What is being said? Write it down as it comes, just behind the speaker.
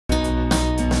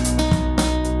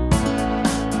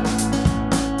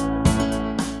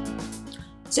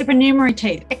Supernumerary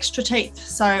teeth, extra teeth.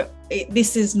 So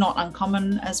this is not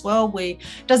uncommon as well.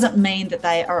 Doesn't mean that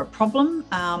they are a problem.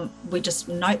 We just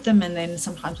note them and then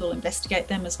sometimes we'll investigate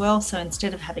them as well. So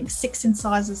instead of having 6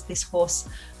 incisors, this horse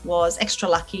was extra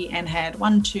lucky and had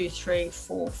 1, 2, 3,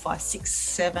 4, 5, 6,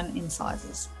 7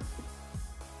 incisors.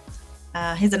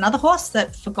 Here's another horse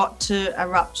that forgot to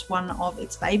erupt one of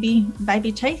its baby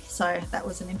teeth. So that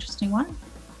was an interesting one.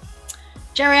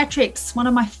 Geriatrics, one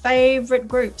of my favorite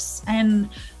groups, and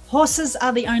horses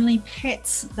are the only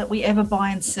pets that we ever buy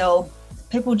and sell.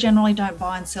 People generally don't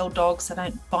buy and sell dogs, they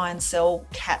don't buy and sell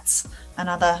cats and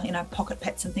other, pocket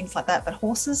pets and things like that. But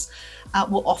horses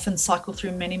will often cycle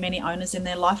through many owners in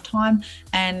their lifetime.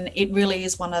 And it really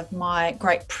is one of my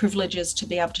great privileges to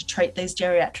be able to treat these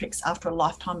geriatrics after a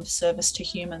lifetime of service to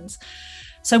humans.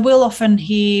 So we'll often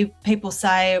hear people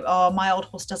say, oh, my old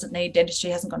horse doesn't need dentistry,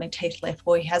 he hasn't got any teeth left,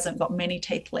 or he hasn't got many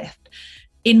teeth left.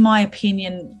 In my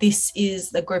opinion, this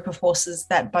is the group of horses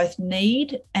that both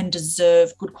need and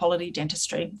deserve good quality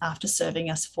dentistry after serving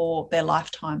us for their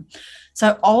lifetime.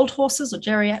 So old horses or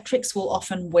geriatrics will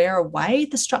often wear away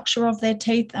the structure of their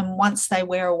teeth, and once they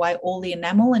wear away all the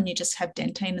enamel and you just have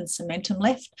dentine and cementum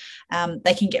left,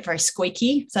 they can get very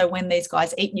squeaky. So when these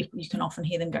guys eat, you can often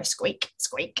hear them go squeak,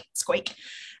 squeak, squeak.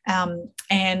 What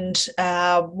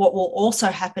will also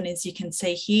happen is you can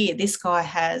see here, this guy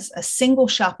has a single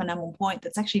sharp enamel point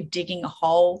that's actually digging a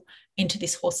hole into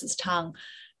this horse's tongue.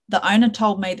 The owner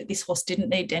told me that this horse didn't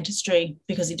need dentistry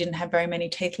because he didn't have very many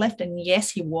teeth left. And yes,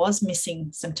 he was missing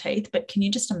some teeth, but can you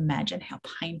just imagine how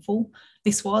painful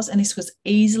this was? And this was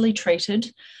easily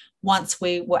treated once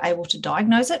we were able to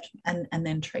diagnose it and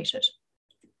then treat it.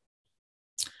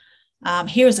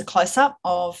 Here is a close-up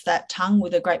of that tongue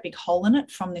with a great big hole in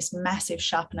it from this massive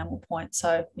sharp enamel point.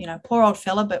 So, poor old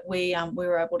fella, but we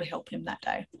were able to help him that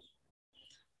day.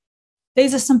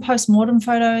 These are some post-mortem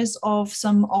photos of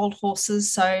some old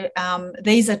horses. So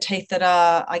these are teeth that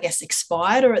are, I guess,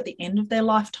 expired or at the end of their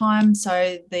lifetime.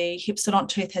 So the hypsodont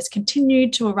tooth has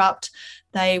continued to erupt.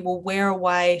 They will wear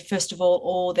away, first of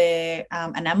all their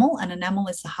enamel, and enamel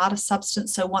is the hardest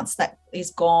substance. So once that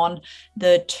is gone,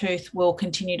 the tooth will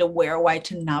continue to wear away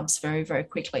to nubs very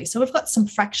quickly. So we've got some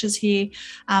fractures here.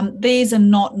 These are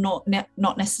not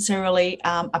necessarily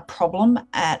a problem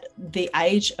at the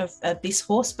age of this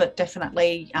horse, but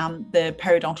definitely the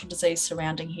periodontal disease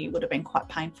surrounding here would have been quite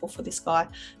painful for this guy.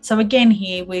 So again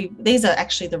here, these are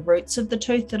actually the roots of the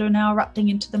tooth that are now erupting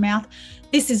into the mouth.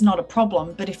 This is not a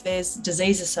problem, but if there's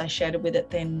disease associated with it,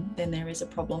 then there is a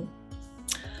problem.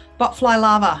 Botfly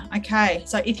larva. Okay,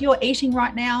 so if you're eating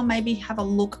right now, maybe have a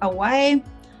look away.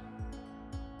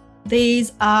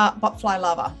 These are botfly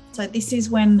larva. So this is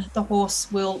when the horse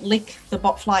will lick the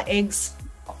botfly eggs,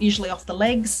 usually off the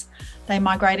legs. They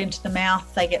migrate into the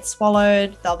mouth, they get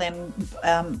swallowed, they'll then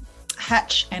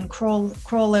hatch and crawl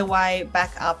their way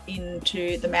back up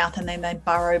into the mouth, and then they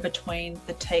burrow between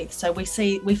the teeth. So we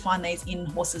find these in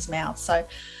horses' mouths. So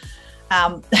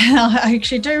I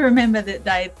actually do remember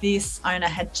that this owner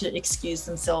had to excuse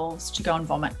themselves to go and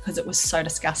vomit because it was so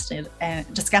disgusting,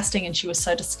 and she was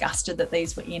so disgusted that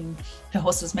these were in her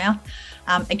horse's mouth.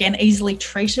 Again, easily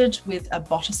treated with a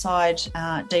boticide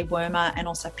dewormer and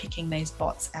also picking these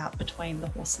bots out between the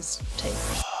horse's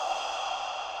teeth.